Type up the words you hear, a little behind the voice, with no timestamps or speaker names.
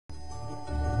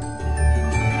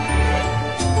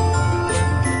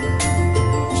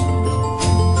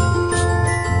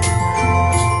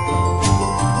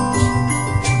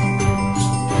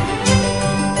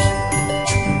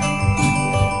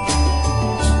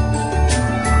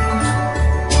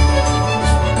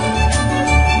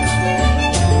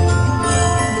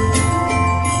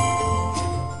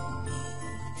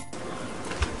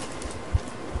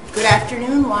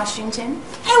Washington,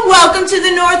 and welcome to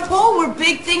the North Pole where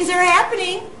big things are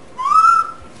happening.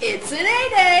 It's an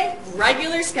A-Day,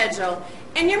 regular schedule,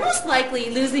 and you're most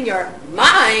likely losing your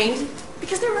mind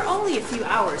because there were only a few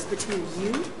hours between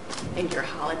you and your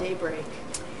holiday break.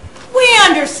 We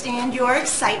understand your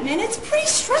excitement. It's pretty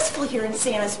stressful here in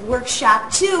Santa's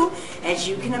workshop too, as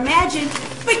you can imagine,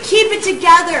 but keep it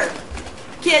together,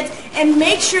 kids, and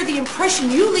make sure the impression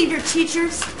you leave your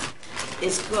teachers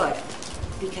is good,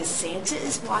 because Santa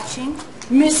is watching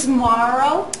Miss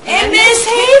Morrow and Miss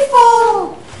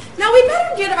Hayful. Now we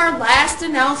better get our last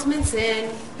announcements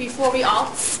in before we all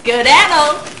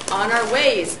skedaddle on our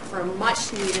ways for a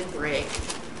much needed break.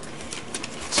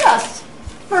 Just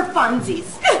for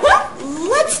funsies,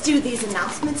 let's do these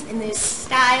announcements in the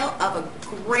style of a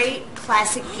great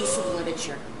classic piece of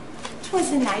literature. 'Twas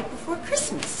the night before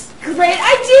Christmas. Great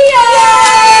idea!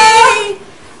 Yay!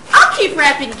 I'll keep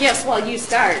wrapping gifts while you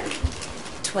start.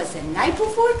 'Twas the night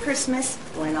before Christmas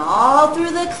when all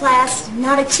through the class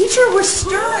not a teacher was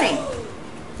stirring,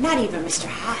 not even Mr.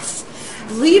 Haas.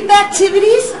 Leave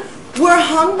activities were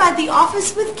hung by the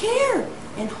office with care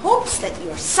in hopes that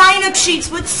your sign-up sheets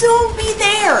would soon be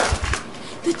there.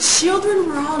 The children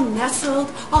were all nestled,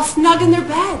 all snug in their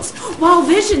beds, while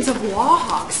visions of wall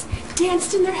hawks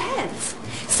danced in their heads.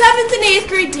 7th and 8th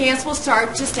grade dance will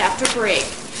start just after break,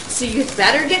 so you'd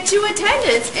better get to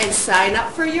attendance and sign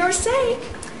up for your sake.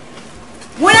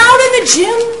 When out in the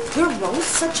gym, there rose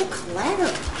such a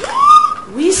clatter.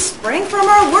 We sprang from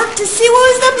our work to see what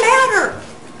was the matter.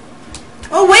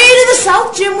 Away to the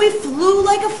south gym we flew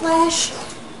like a flash.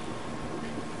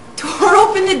 Tore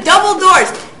open the double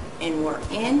doors, and we're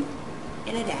in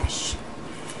a dash.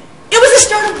 It was the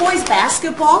start of boys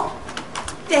basketball.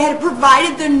 They had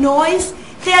provided the noise.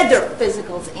 They had their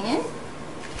physicals in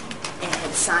and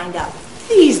had signed up.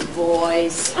 These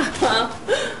boys.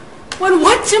 When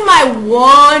what to my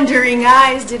wandering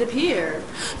eyes did appear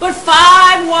but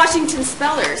 5 Washington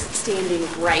spellers standing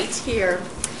right here.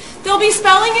 They'll be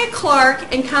spelling at Clark,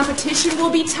 and competition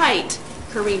will be tight.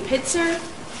 Kareem Pitzer,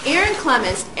 Aaron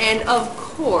Clemens, and of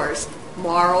course,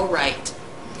 Morrow Wright.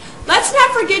 Let's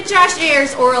not forget Josh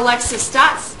Ayers or Alexis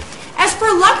Stotts. As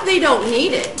for luck, they don't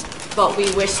need it, but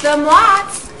we wish them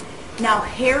lots. Now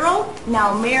Harold,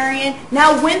 now Marion,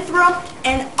 now Winthrop,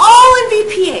 and all in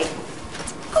VPA.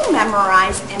 Go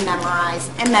memorize and memorize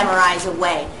and memorize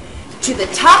away. To the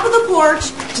top of the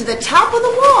porch, to the top of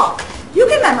the wall. You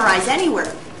can memorize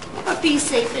anywhere, but be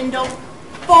safe and don't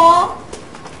fall.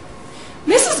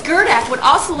 Mrs. Gerdak would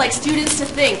also like students to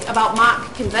think about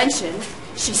mock convention,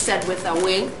 she said with a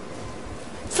wink.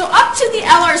 So up to the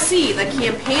LRC, the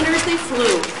campaigners they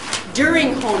flew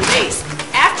during home base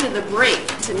after the break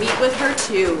to meet with her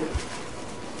too.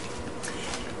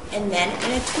 And then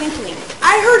in a twinkling,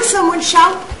 I heard someone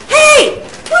shout, "Hey,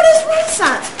 what is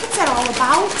Renaissance? What's that all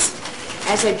about?"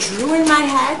 As I drew in my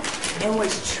head and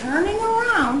was turning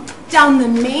around, down the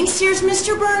main stairs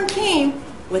Mr. Byrne came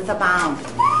with a bound.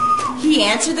 He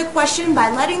answered the question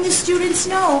by letting the students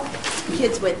know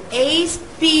kids with A's,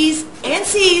 B's, and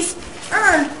C's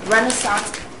earned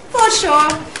Renaissance for sure.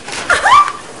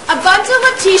 A bundle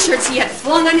of t-shirts he had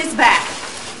flung on his back.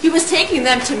 He was taking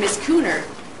them to Miss Cooner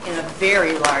in a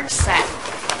very large sack.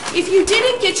 If you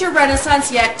didn't get your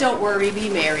Renaissance yet, don't worry, be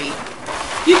merry.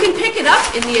 You can pick it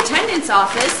up in the attendance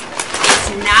office. It's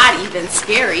not even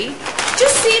scary.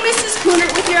 Just see Mrs. Cooner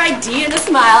with your ID and a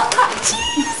smile. Oh,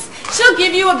 jeez. She'll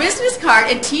give you a business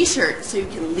card and t-shirt so you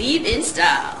can leave in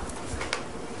style.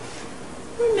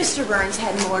 When Mr. Burns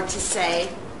had more to say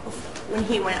when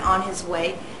he went on his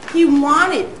way, he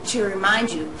wanted to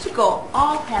remind you to go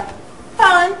all have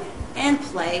fun and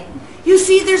play. You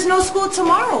see, there's no school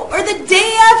tomorrow or the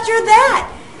day after that.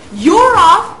 You're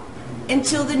off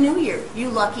until the new year, you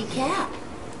lucky cat.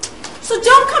 So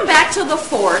don't come back till the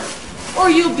 4th or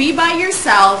you'll be by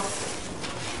yourself.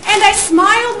 And I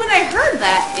smiled when I heard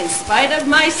that in spite of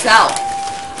myself.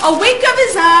 A wink of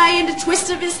his eye and a twist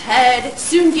of his head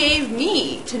soon gave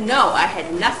me to know I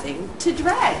had nothing to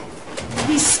dread.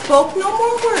 He spoke no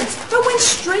more words, but went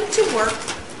straight to work,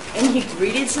 and he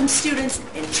greeted some students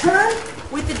and turned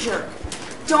with a jerk.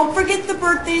 Don't forget the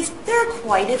birthdays, there are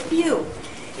quite a few.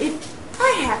 If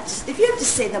you have to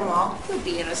say them all, you'll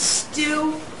be in a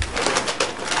stew.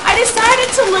 I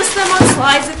decided to list them on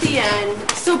slides at the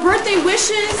end, so birthday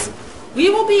wishes we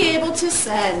will be able to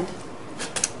send.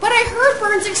 But I heard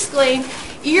Burns exclaim,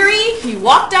 eerie, he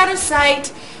walked out of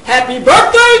sight, "Happy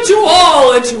birthday to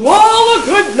all, and to all a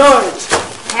good night.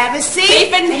 Have a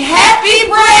safe and happy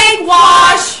break,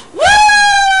 Wash!" Woo!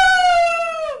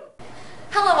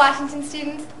 Hello, Washington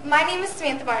students. My name is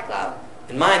Samantha Barklow.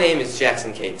 And my name is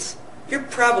Jackson Cates. You're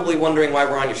probably wondering why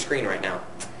we're on your screen right now.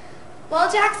 Well,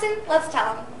 Jackson, let's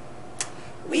tell him.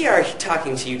 We are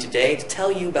talking to you today to tell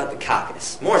you about the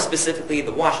caucus, more specifically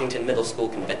the Washington Middle School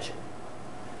Convention.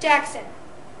 Jackson,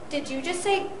 did you just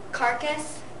say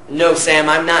carcass? No, Sam,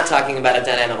 I'm not talking about a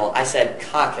dead animal. I said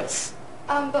caucus.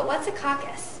 But what's a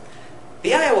caucus?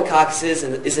 The Iowa caucus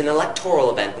is an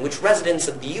electoral event in which residents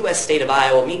of the U.S. state of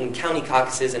Iowa meet in county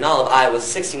caucuses in all of Iowa's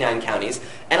 69 counties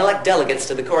and elect delegates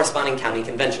to the corresponding county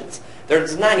conventions.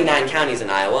 There's 99 counties in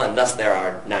Iowa, and thus there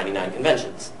are 99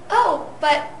 conventions. Oh,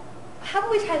 but how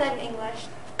about we try that in English?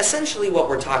 Essentially what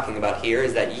we're talking about here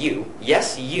is that you,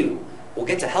 yes you, will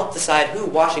get to help decide who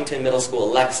Washington Middle School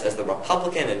elects as the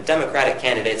Republican and Democratic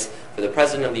candidates for the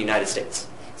President of the United States.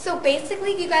 So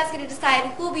basically, you guys get to decide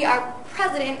who will be our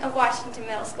president of Washington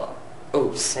Middle School.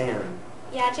 Oh, Sam.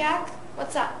 Yeah, Jack?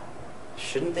 What's up?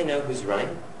 Shouldn't they know who's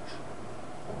running?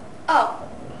 Oh,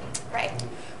 right.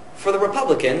 For the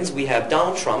Republicans, we have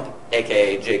Donald Trump,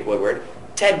 a.k.a. Jake Woodward,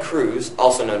 Ted Cruz,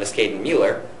 also known as Caden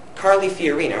Mueller, Carly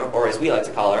Fiorina, or as we like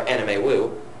to call her, Anna Mae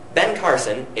Wu, Ben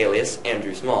Carson, alias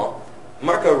Andrew Small,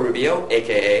 Marco Rubio,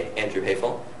 a.k.a. Andrew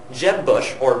Hafel, Jeb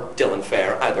Bush, or Dylan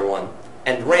Fair, either one,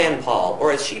 and Rand Paul,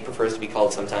 or as she prefers to be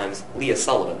called sometimes, Leah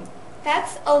Sullivan.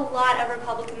 That's a lot of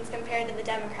Republicans compared to the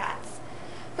Democrats.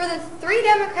 For the three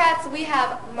Democrats, we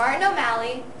have Martin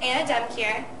O'Malley, Anna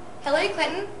Demkier, Hillary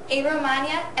Clinton, Ava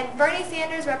Romagna, and Bernie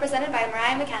Sanders, represented by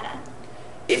Mariah McKenna.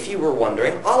 If you were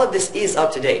wondering, all of this is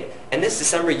up to date, and this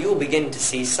December you will begin to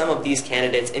see some of these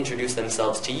candidates introduce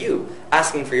themselves to you,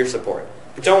 asking for your support.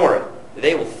 But don't worry,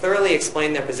 they will thoroughly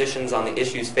explain their positions on the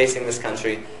issues facing this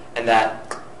country, and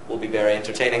that will be very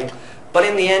entertaining. But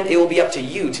in the end, it will be up to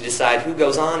you to decide who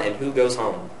goes on and who goes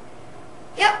home.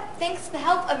 Yep, thanks to the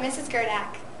help of Mrs.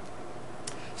 Gerdak.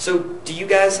 So, do you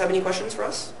guys have any questions for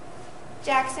us?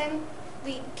 Jackson,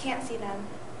 we can't see them.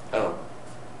 Oh,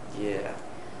 yeah.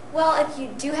 Well, if you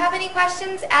do have any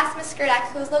questions, ask Miss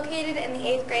Gerdak, who is located in the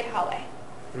 8th grade hallway.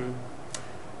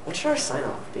 What should our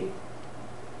sign-off be?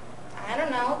 I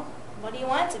don't know. What do you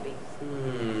want it to be?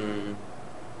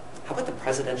 How about the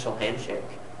presidential handshake?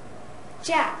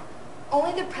 Jack,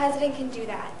 only the president can do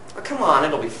that. Oh, come on,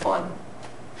 it'll be fun.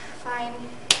 Fine.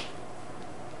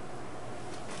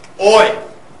 Oi!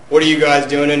 What are you guys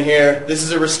doing in here? This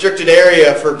is a restricted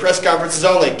area for press conferences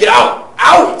only. Get out!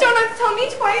 Out! Don't have to tell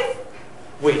me twice.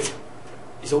 Wait,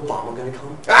 is Obama gonna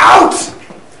come? Out!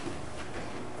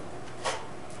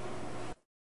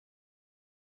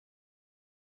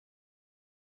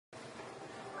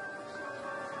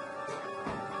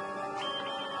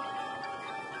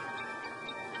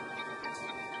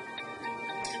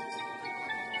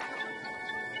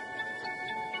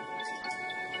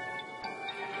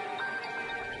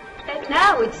 And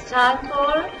now it's time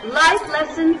for Life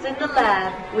Lessons in the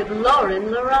Lab with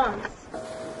Lauren Laurence.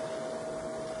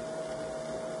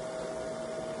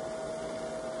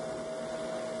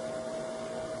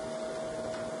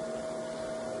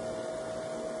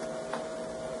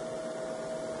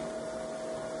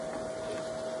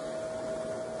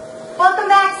 Welcome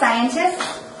back,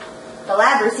 scientists. The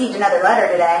lab received another letter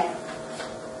today.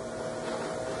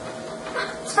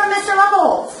 It's from Mr.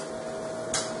 Levelholtz.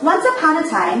 Once upon a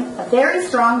time, a very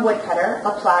strong woodcutter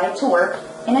applied to work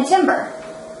in a timber.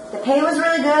 The pay was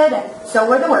really good, and so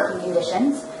were the working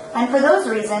conditions, and for those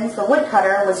reasons, the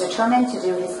woodcutter was determined to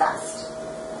do his best.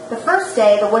 The first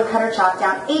day, the woodcutter chopped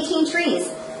down 18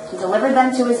 trees and delivered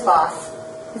them to his boss.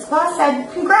 His boss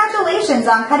said, "Congratulations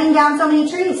on cutting down so many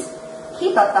trees.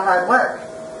 Keep up the hard work."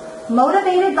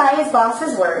 Motivated by his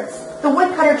boss's words, the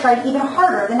woodcutter tried even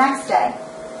harder the next day.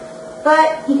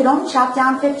 But he could only chop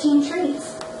down 15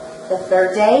 trees. The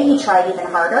third day, he tried even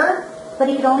harder, but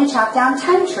he could only chop down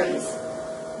 10 trees.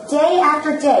 Day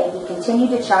after day, he continued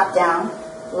to chop down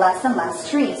less and less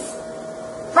trees.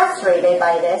 Frustrated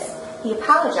by this, he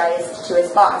apologized to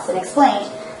his boss and explained,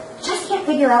 "Just can't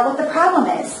figure out what the problem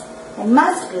is. I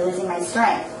must be losing my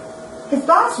strength." His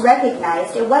boss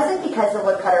recognized it wasn't because the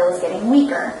woodcutter was getting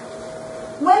weaker.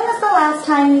 "When was the last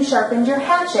time you sharpened your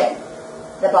hatchet?"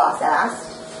 the boss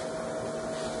asked.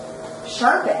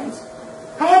 "Sharpened?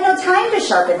 I had no time to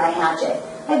sharpen my hatchet.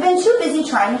 I've been too busy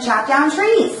trying to chop down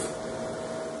trees."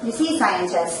 You see,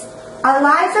 scientists, our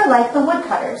lives are like the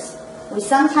woodcutters. We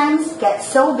sometimes get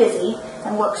so busy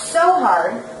and work so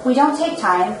hard, we don't take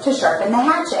time to sharpen the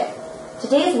hatchet.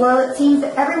 Today's world, it seems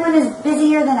that everyone is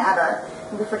busier than ever,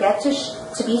 and we forget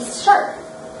to be sharp.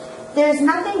 There's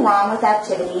nothing wrong with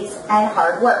activities and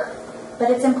hard work,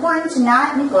 but it's important to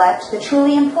not neglect the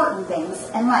truly important things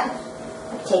in life,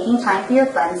 like taking time for your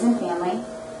friends and family,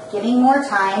 giving more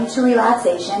time to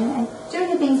relaxation, and doing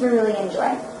the things we really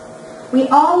enjoy. We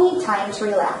all need time to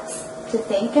relax, to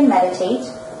think and meditate,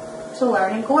 to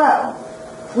learn and grow.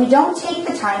 If we don't take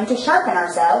the time to sharpen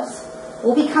ourselves,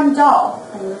 we'll become dull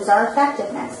and lose our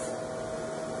effectiveness.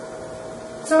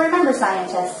 So remember,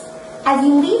 scientists, as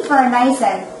you leave for a nice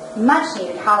and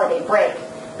much-needed holiday break,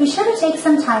 be sure to take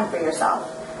some time for yourself,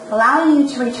 allowing you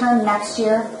to return next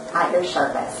year at your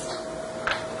sharpest.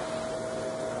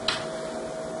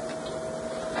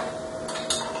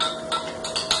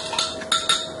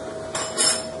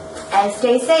 And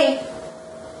stay safe.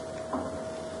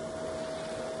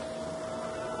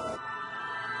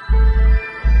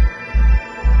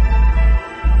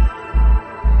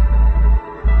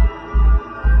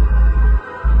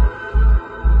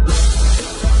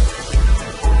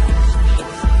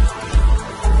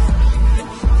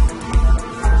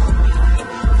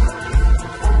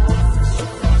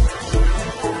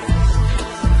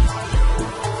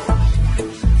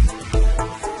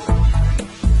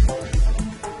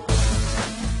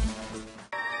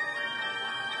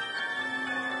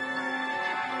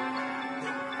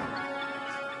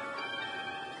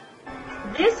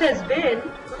 This has been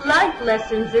Life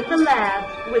Lessons in the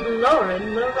Lab with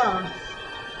Lauren LaRosse.